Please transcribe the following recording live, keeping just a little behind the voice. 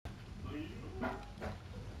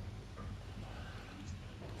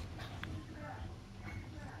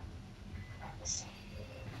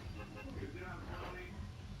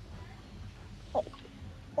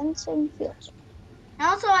same fields.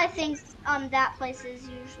 Also, I think that place is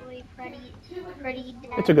usually pretty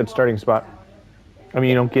dead. It's a good starting spot. I mean,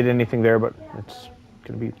 you don't get anything there, but it's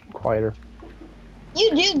going to be quieter. You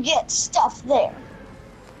do get stuff there.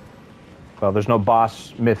 Well, there's no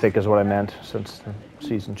boss mythic is what I meant since the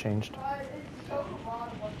season changed.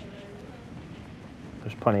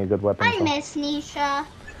 There's plenty of good weapons. I miss Nisha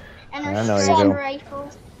and her I know you strong do. rifle.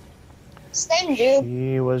 Same dude.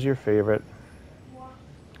 She was your favorite.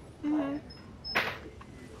 Mm-hmm.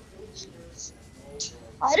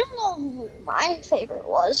 I don't know who my favorite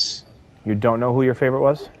was. You don't know who your favorite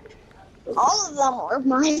was? All of them were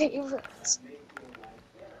my favorites.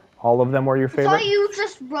 All of them were your I favorite? thought you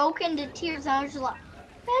just broke into tears. I was just like,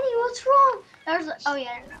 Betty, what's wrong? I was like, oh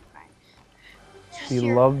yeah, I'm not crying. She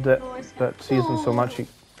loved that season so much she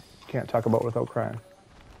can't talk about it without crying.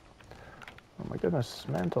 Oh my goodness,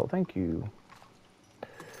 Mantle, thank you.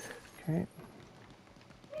 Okay.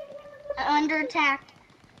 Under attack.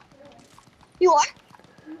 You are?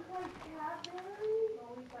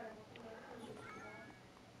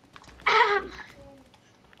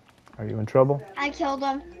 Are you in trouble? I killed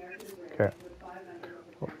him. Okay.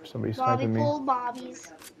 Oh, somebody's Bobby sniping me. full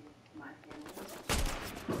bobbies.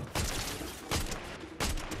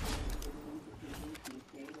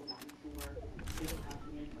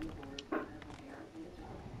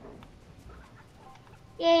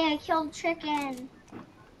 Yay, I killed chicken.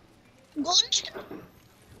 Good.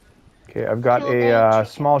 Okay, I've got a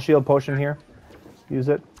small shield potion here. Use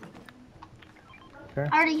it. Okay.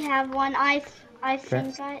 I already have one. I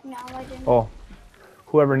think no, I didn't. Oh,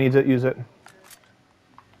 whoever needs it, use it.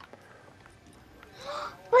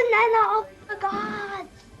 Banana of the gods.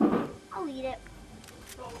 I'll eat it.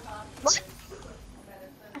 What?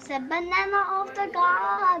 I said banana of the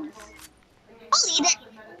gods. I'll eat it.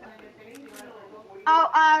 Oh,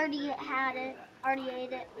 I already had it. Already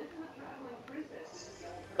ate it.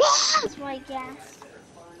 That's why I guess.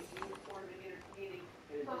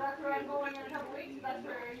 So that's where I'm going in a couple weeks. That's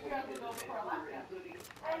where you guys will go before Alaska.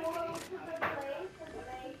 And we'll go to the place.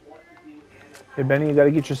 Hey, Benny, you got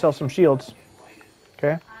to get yourself some shields.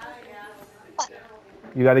 Okay?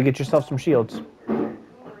 You got to get yourself some shields. I'm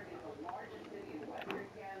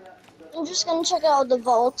just gonna check out the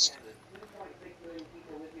vault.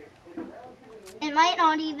 It might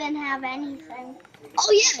not even have anything.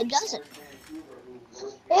 Oh yeah, it doesn't.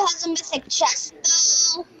 It has a mythic chest.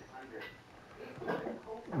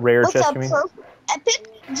 Rare What's chest, up, you mean? epic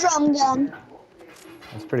drum gun.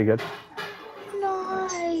 That's pretty good.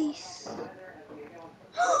 Nice. And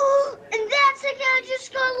that's like I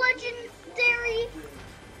just got legendary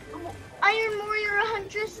Iron Warrior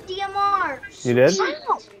Huntress DMRs. You did?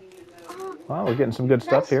 Wow. Wow, we're getting some good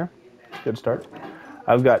stuff here. Good start.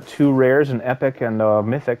 I've got 2 rares, an epic and a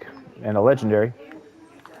mythic, and a legendary.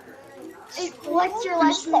 What's your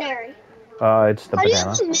legendary? It's the How do you banana.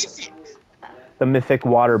 have a mythic? The mythic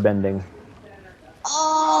water bending.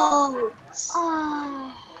 Oh.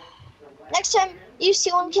 Oh. Next time you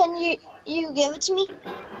see one, can you give it to me?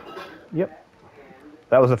 Yep.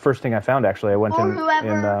 That was the first thing I found, actually. I went Or in.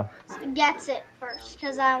 whoever gets it first,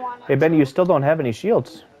 because I want it. Hey, Benny, you still don't have any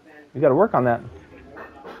shields. You got to work on that.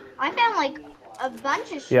 I found like a bunch of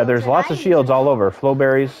shields. Yeah, there's and lots I of shields used all over.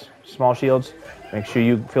 Flowberries, small shields. Make sure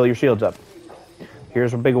you fill your shields up.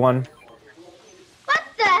 Here's a big one. What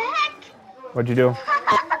the heck? What'd you do?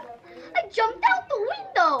 I jumped out the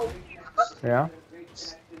window. Yeah?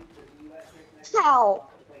 How?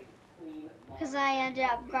 Because I ended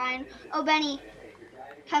up crying. Oh, Benny,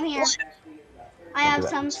 come here. What? I have do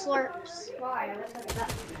that. some slurps.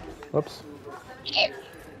 Whoops.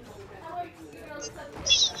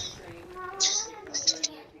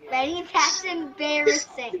 Benny, that's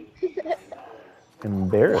embarrassing.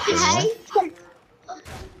 Embarrassing, huh?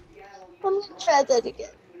 I'm gonna try that again.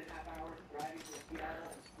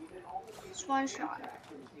 Just one shot.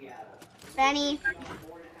 Benny.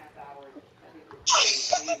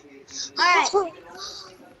 Alright.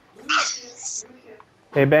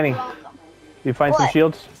 Hey, Benny, Welcome. you find some What?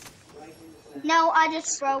 shields? No, I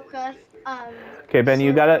just broke a Okay, Benny,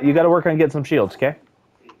 you gotta work on getting some shields, okay?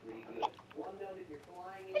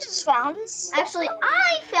 I just found this. Actually,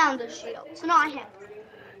 I found a shield, so not him.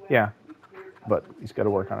 Yeah, but he's got to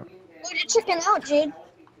work on it. What are you checking out, Jade?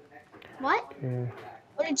 What? Okay.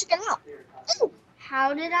 What are you checking out? Ooh.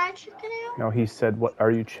 How did I chicken out? No, he said, what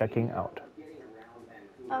are you checking out?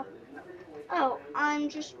 Oh, I'm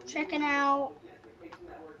just checking out,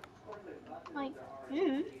 like,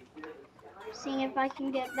 seeing if I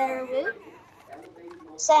can get better loot.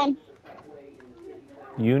 Same.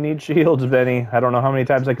 You need shields, Benny. I don't know how many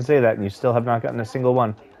times I can say that, and you still have not gotten a single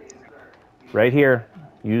one. Right here.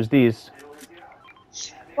 Use these.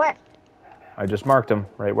 Where? I just marked them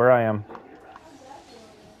right where I am.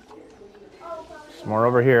 Some more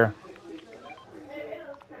over here.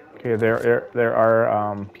 Okay, there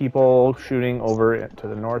are people shooting over to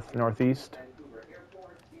the northeast.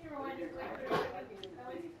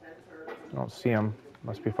 I don't see them.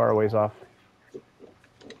 Must be far a ways off.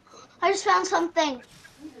 I just found something.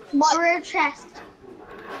 What? A rare chest.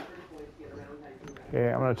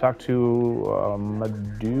 Okay, I'm gonna talk to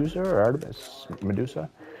Medusa or Artemis. Medusa.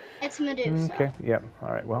 It's Medusa. Okay. Yep.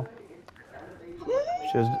 All right. Well,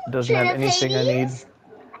 she doesn't have Trinity anything I need. Hades?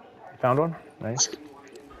 Found one. Nice.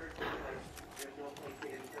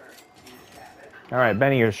 All right,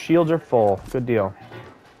 Benny, your shields are full. Good deal.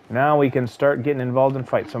 Now we can start getting involved in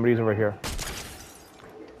fights. Somebody's over here.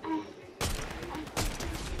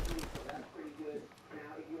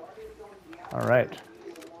 All right.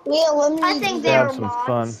 We eliminated. I think Let's they have were some bots.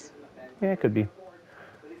 fun. Yeah, it could be.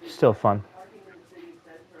 Still fun.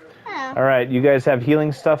 Yeah. All right, you guys have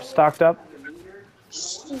healing stuff stocked up? I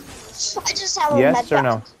just have a med Yes or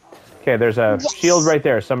no? pack. Okay, there's a Yes. shield right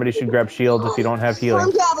there. Somebody should grab shields if you don't have healing.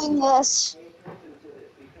 I'm grabbing this.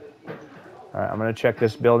 All right, I'm going to check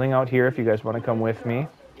this building out here if you guys want to come with me.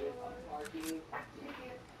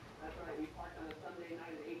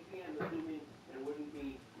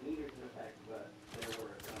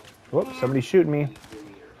 Whoops, somebody's shooting me.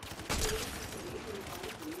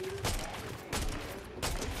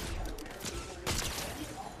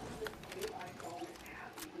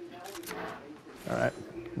 All right,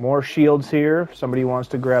 more shields here. If somebody wants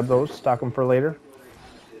to grab those, stock them for later.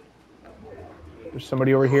 There's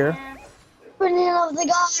somebody over here. Banana of the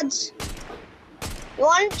gods. You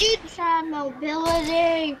want to do Shot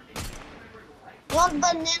mobility. You want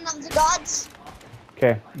banana of the gods?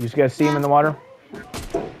 Okay, you guys see him in the water? Okay.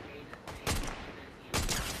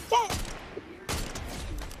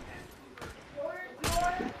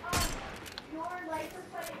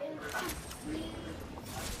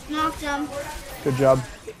 Knocked him. Good job.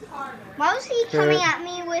 Why was he coming at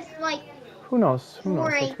me with like Who knows? Who knows?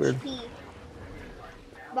 4 That's weird. HP?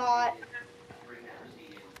 Bot.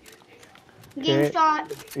 Okay. Game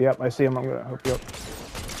shot. Yep, I see him. I'm gonna hook you up.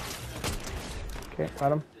 Okay,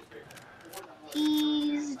 got him.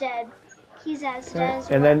 He's dead. He's as dead as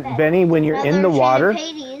And we're then, dead. Benny, when you're in the Another water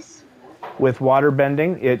Chain of Hades. with water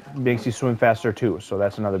bending, it makes you swim faster too. So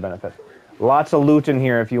that's another benefit. Lots of loot in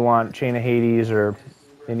here if you want Chain of Hades or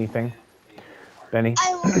anything. Benny.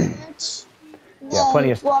 I want. Yeah,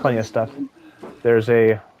 plenty of stuff. There's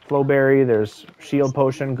a flowberry. There's shield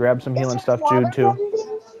potion. Grab some healing stuff, Jude, too.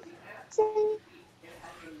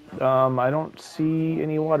 I don't see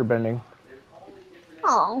any water bending.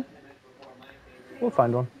 Oh. We'll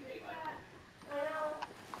find one.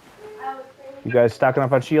 You guys stocking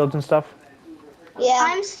up on shields and stuff? Yeah.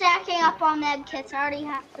 I'm stacking up on med kits. I already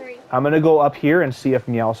have 3. I'm gonna go up here and see if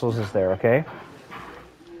Meowscles is there, okay?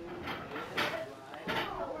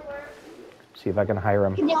 See if I can hire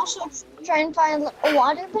him. Can you also try and find a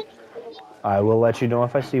water bin? I will let you know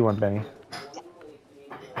if I see one, Benny.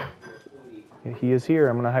 He is here.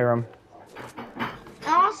 I'm gonna hire him.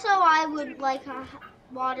 Also, I would like a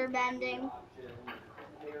water bending.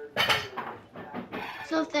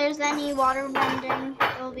 So if there's any water bending,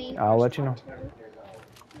 it'll be. I'll let you know.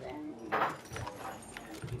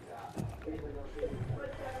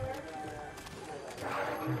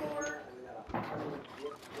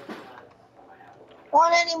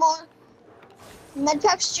 Want any more med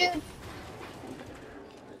packs, Jude?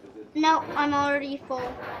 No, I'm already full.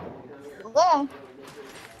 Yeah.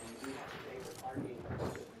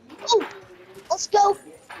 Oh, let's go. You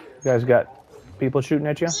guys got people shooting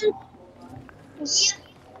at you? Yeah.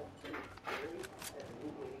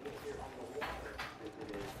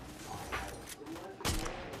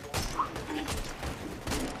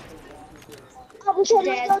 I'm trying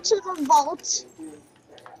to go to the vault.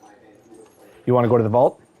 You want to go to the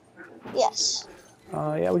vault? Yes.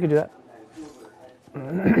 Yeah, we could do that.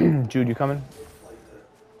 Jude, you coming?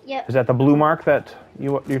 Yep. Is that the blue mark that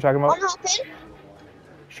you're talking about? Want to hop in?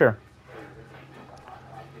 Sure.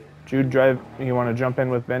 Jude, drive. You want to jump in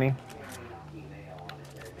with Benny?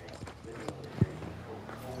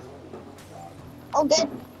 I'll get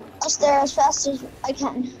us there as fast as I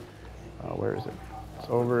can. Where is it? It's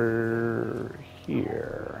over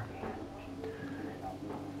here.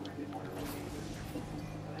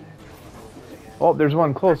 Oh, there's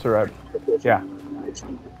one closer. Yeah.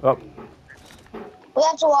 Oh. We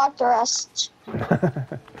have to walk the rest.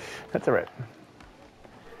 That's all right.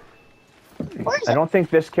 Where is I it? don't think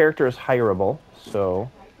this character is hireable, so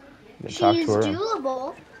you can talk She's to her.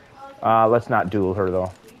 doable. Let's not duel her though.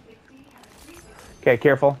 Okay,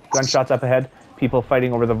 careful. Gunshots up ahead. People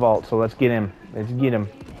fighting over the vault, so let's get him. Let's get him.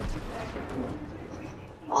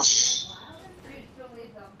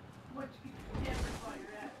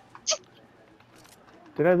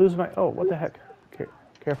 Did I lose my... Oh, what the heck?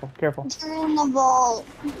 Careful, careful. They're in the vault.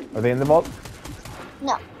 Are they in the vault?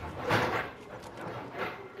 No.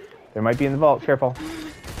 They might be in the vault. Careful.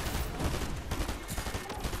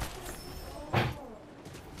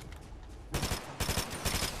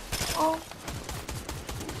 Oh.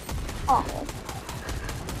 Oh.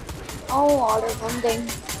 Oh, water vending.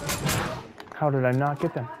 How did I not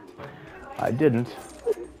get them? I didn't.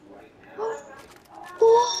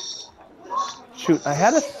 Shoot, I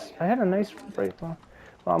had a nice break.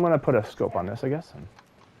 Well, I'm gonna put a scope on this, I guess. And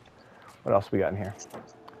what else we got in here?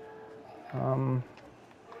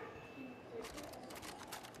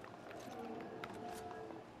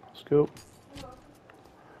 Scope.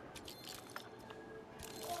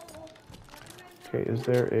 Okay, is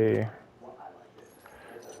there a...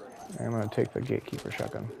 I'm gonna take the gatekeeper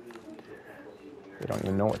shotgun. They don't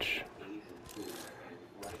even know which.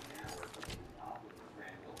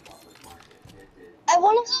 I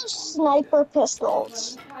want one of those sniper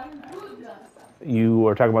pistols. You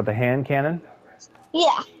were talking about the hand cannon?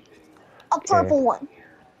 Yeah. A purple one.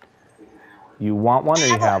 You want one or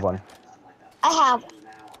you have one? I have one.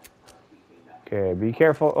 Okay, be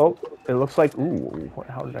careful. Oh, it looks like... Ooh,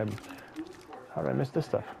 how did I miss this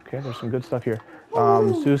stuff? Okay, there's some good stuff here.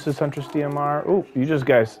 Zeus's Huntress DMR. Ooh, you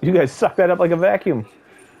guys sucked that up like a vacuum.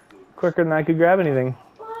 Quicker than I could grab anything.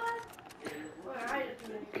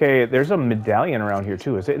 Okay, there's a medallion around here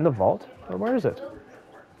too. Is it in the vault? Or where is it?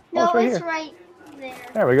 No, oh, it's right right there.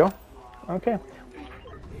 There we go. Okay.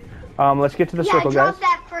 Let's get to the circle, I guys. dropped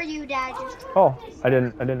that for you, Dad. Oh, I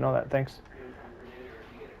didn't know that. Thanks.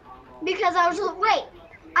 Because I was wait,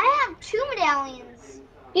 I have 2 medallions.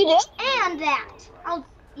 You do? And that.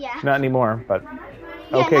 Yeah. Not anymore, but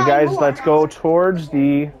Yeah, okay, not guys, anymore. let's go towards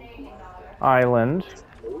the island.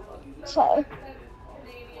 Okay.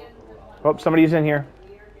 Oh, somebody's in here.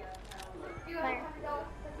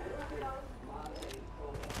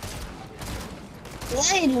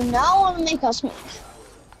 They do not want to make us move.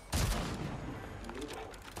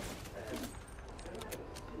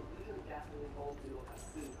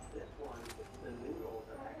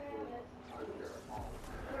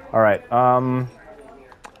 All right.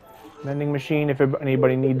 Mending machine. If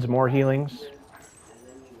anybody needs more healings.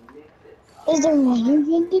 Is there water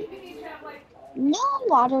vending? No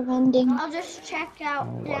water vending. I'll just check out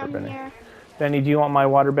down bending. here. Benny, do you want my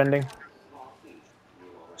water bending?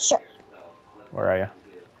 Sure. Where are you?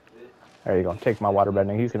 There you go. Take my water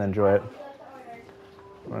bending. You can enjoy it.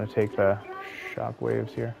 I'm gonna take the shock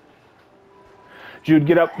waves here. Jude,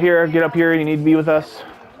 get up here. Get up here. You need to be with us.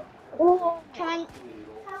 Can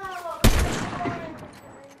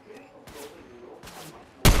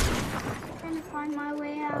trying to find my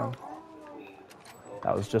way out.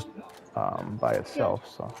 That was just by itself.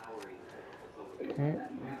 So. Okay.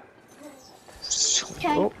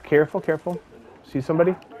 Okay. Oh, careful, careful. See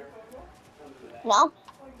somebody? No.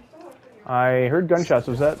 I heard gunshots.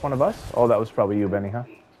 Was that one of us? Oh, that was probably you, Benny, huh?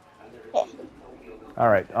 Yeah. All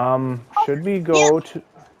right. Should we go to...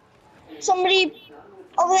 Somebody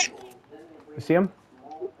over there. You see them?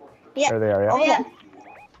 Yeah. There they are, yeah. Oh, yeah.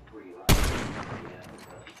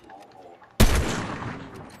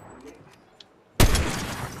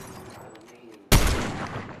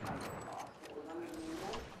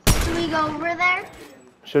 Should we go over there?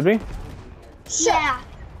 Should we? Yeah.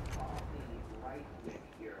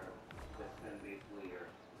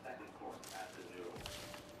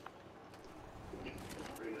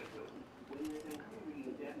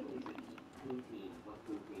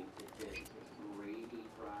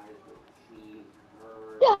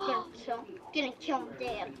 Gonna kill him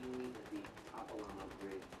dead.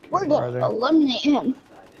 We're going to eliminate him.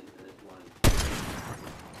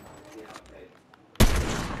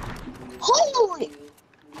 Holy!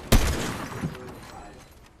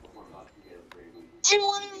 And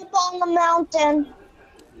one up on the mountain.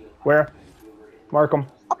 Where? Mark them.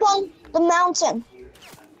 Up on the mountain.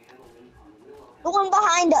 The one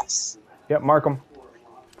behind us. Yep, mark them.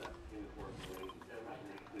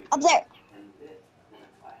 Up there.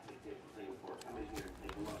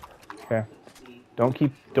 Okay. Don't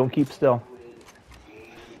keep still.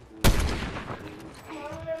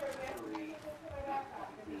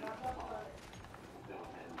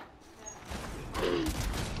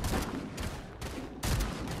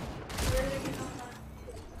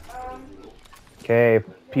 Okay,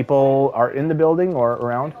 people are in the building or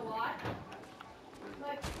around?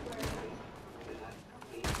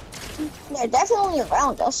 They're definitely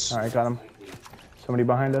around us. All right, got them. Somebody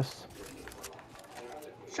behind us.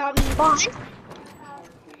 Shot me. Behind.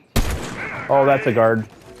 Oh, that's a guard.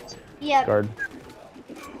 Yep. Guard.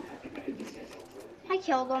 I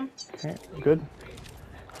killed him. Okay, good.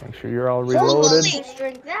 Make sure you're all Holy reloaded. moly. Just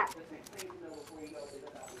drink that.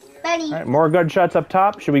 Benny, All right, more gunshots up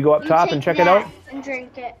top. Should we go up you top take and check it that out? and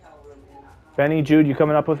drink it. Benny, Jude, you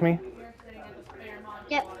coming up with me?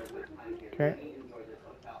 Yep. Okay.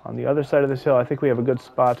 On the other side of this hill, I think we have a good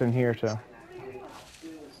spot in here to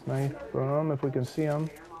snipe him if we can see him.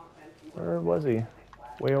 Where was he?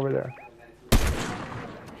 Way over there.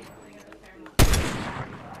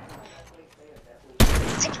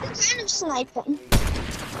 I can kind of snipe him.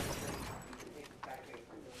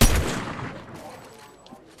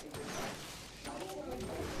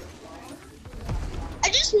 I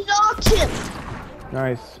just knocked him.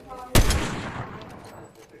 Nice.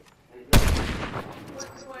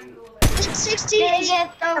 It's 60 Gonna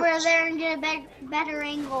get over there and get a better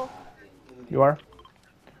angle. You are?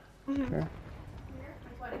 Mhm. Okay.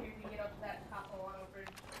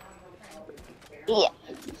 Yeah.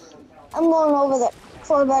 I'm going over there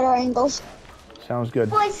for better angles. Sounds good.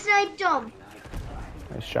 Oh, I sniped him.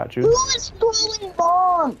 Nice shot, Jude. Who is throwing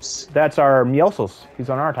bombs? That's our Mielsos. He's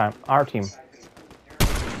on our team.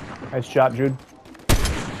 Nice shot, Jude.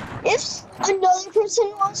 If another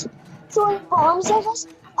person was throwing bombs at us,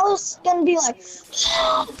 I was gonna be like,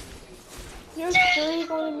 There's 3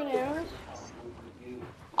 golden bananas.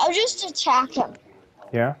 I'll just attack him.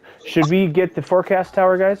 Yeah. Should we get the forecast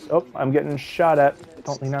tower, guys? Oh, I'm getting shot at.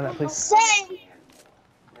 Don't lean on that, please. Same.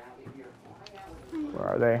 Where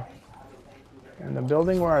are they? In the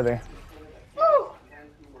building? Where are they?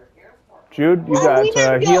 Jude, you got We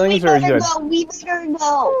better go, healings, we or are you better good? go, we better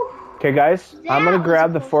go. Okay, guys, I'm gonna That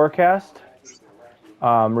grab the was forecast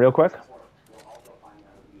real quick.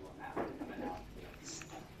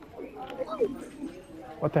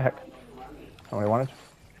 What the heck? Somebody wanted?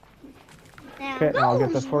 Now, Okay, now I'll get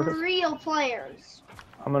the those forecast. real players.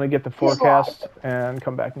 I'm gonna get the forecast and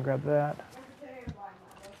come back and grab that.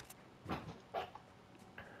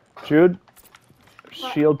 Jude,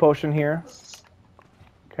 shield potion here.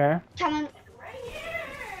 Okay. Coming.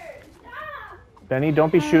 Benny,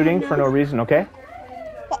 don't be shooting for no reason, okay?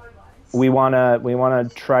 We wanna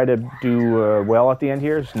try to do well at the end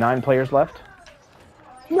here. There's 9 players left.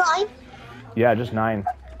 9. Yeah, just 9.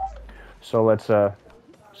 So let's So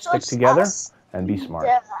stick it's together us. and be smart.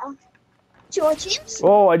 To our teams.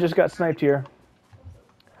 Oh, I just got sniped here.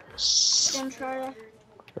 Don't try to.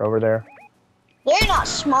 They're over there. They're not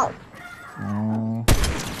smart.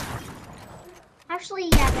 Actually,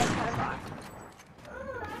 yeah, they kind of are.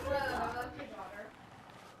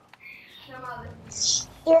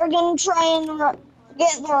 They're gonna try and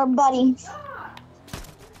get their buddy.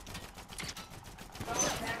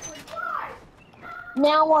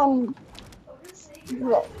 Now I'm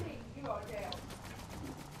good.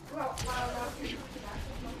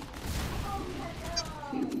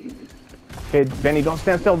 Okay, Benny, don't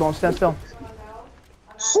stand still. Don't stand still.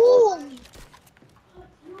 Holy!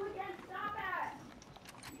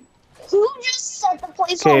 Who just set the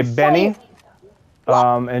place Okay, on fire? Benny,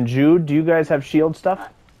 and Jude, do you guys have shield stuff?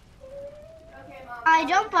 I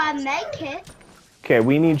don't buy med kit. Okay,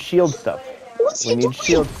 we need shield stuff. What's We he need doing?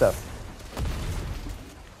 shield stuff.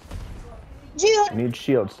 Dude, We need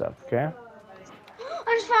shield stuff, okay?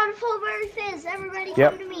 I just found a full-berry fizz. Everybody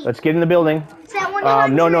Yep, come to me. let's get in the building. It's at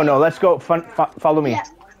 100. No, let's go. Follow me. Yeah,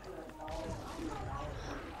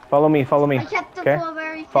 Follow me, follow me. I kept the Okay?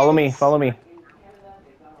 full-berry fizz. Follow me, follow me.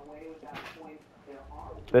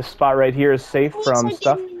 This spot right here is safe from please, I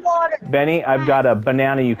stuff. give me water. Benny, I've got a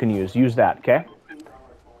banana you can use. Use that, okay?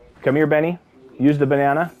 Come here, Benny. Use the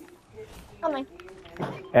banana. Coming.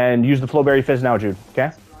 And use the flowberry fizz now, Jude,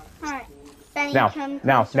 okay? Alright. Benny, Now, come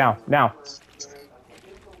now, closer. now.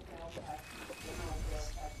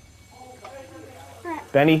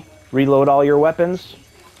 Benny, reload all your weapons.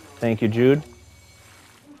 Thank you, Jude.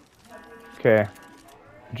 Okay.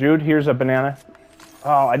 Jude, here's a banana.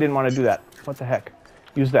 Oh, I didn't want to do that. What the heck?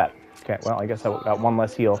 Use that. Okay, well, I guess I got one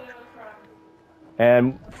less heal.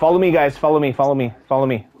 And follow me, guys. Follow me, follow me, follow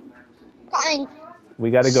me. Fine. We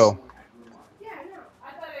got to go. Yeah, no.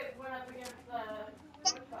 I thought it went up against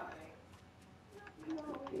the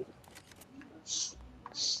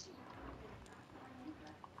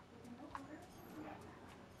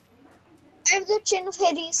I have the chain of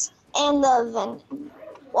Hades and the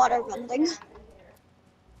water vending.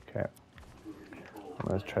 Okay. I'm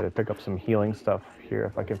going to try to pick up some healing stuff here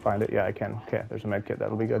if I can find it. Yeah, I can. Okay, there's a med kit.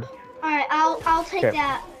 That'll be good. Alright, I'll take Okay.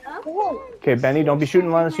 that. Oh, Whoa. Okay, Benny, don't be shooting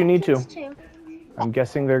unless you need to. this too. I'm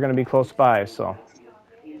guessing they're going to be close by, so.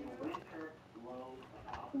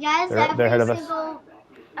 Guys, They're ahead of us.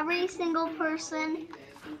 every single person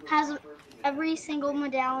has every single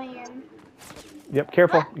medallion. Yep,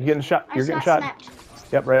 careful. You're getting shot. I You're just getting got shot.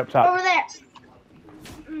 smacked. Yep, right up top. Over there.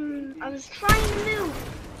 I was trying to move.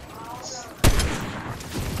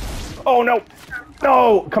 Oh, no.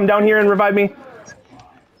 No, come down here and revive me.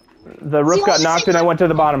 The roof got knocked and I went to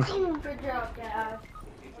the bottom. Good job, Dad.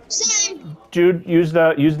 Same. Jude, use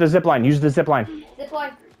the zip line. Use the zip line. Zip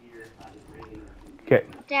line. Okay.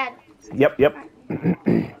 Dad. Yep.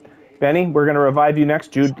 Benny, we're gonna revive you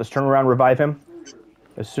next. Jude, let's turn around, revive him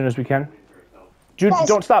as soon as we can. Jude, Guys.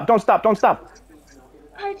 don't stop.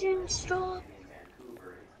 I didn't stop.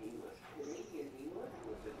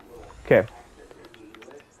 Okay.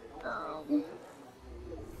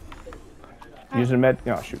 Using med.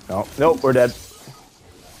 Oh shoot. No. Nope. We're dead.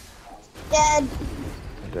 Dead.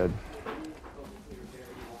 We're dead.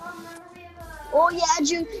 Oh yeah,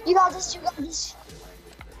 June. You got this. You got this.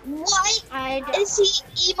 Why is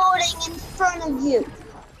he emoting in front of you?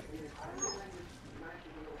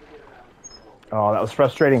 Oh, that was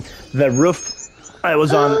frustrating. The roof I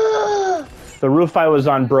was on. The roof I was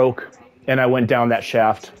on broke, and I went down that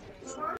shaft.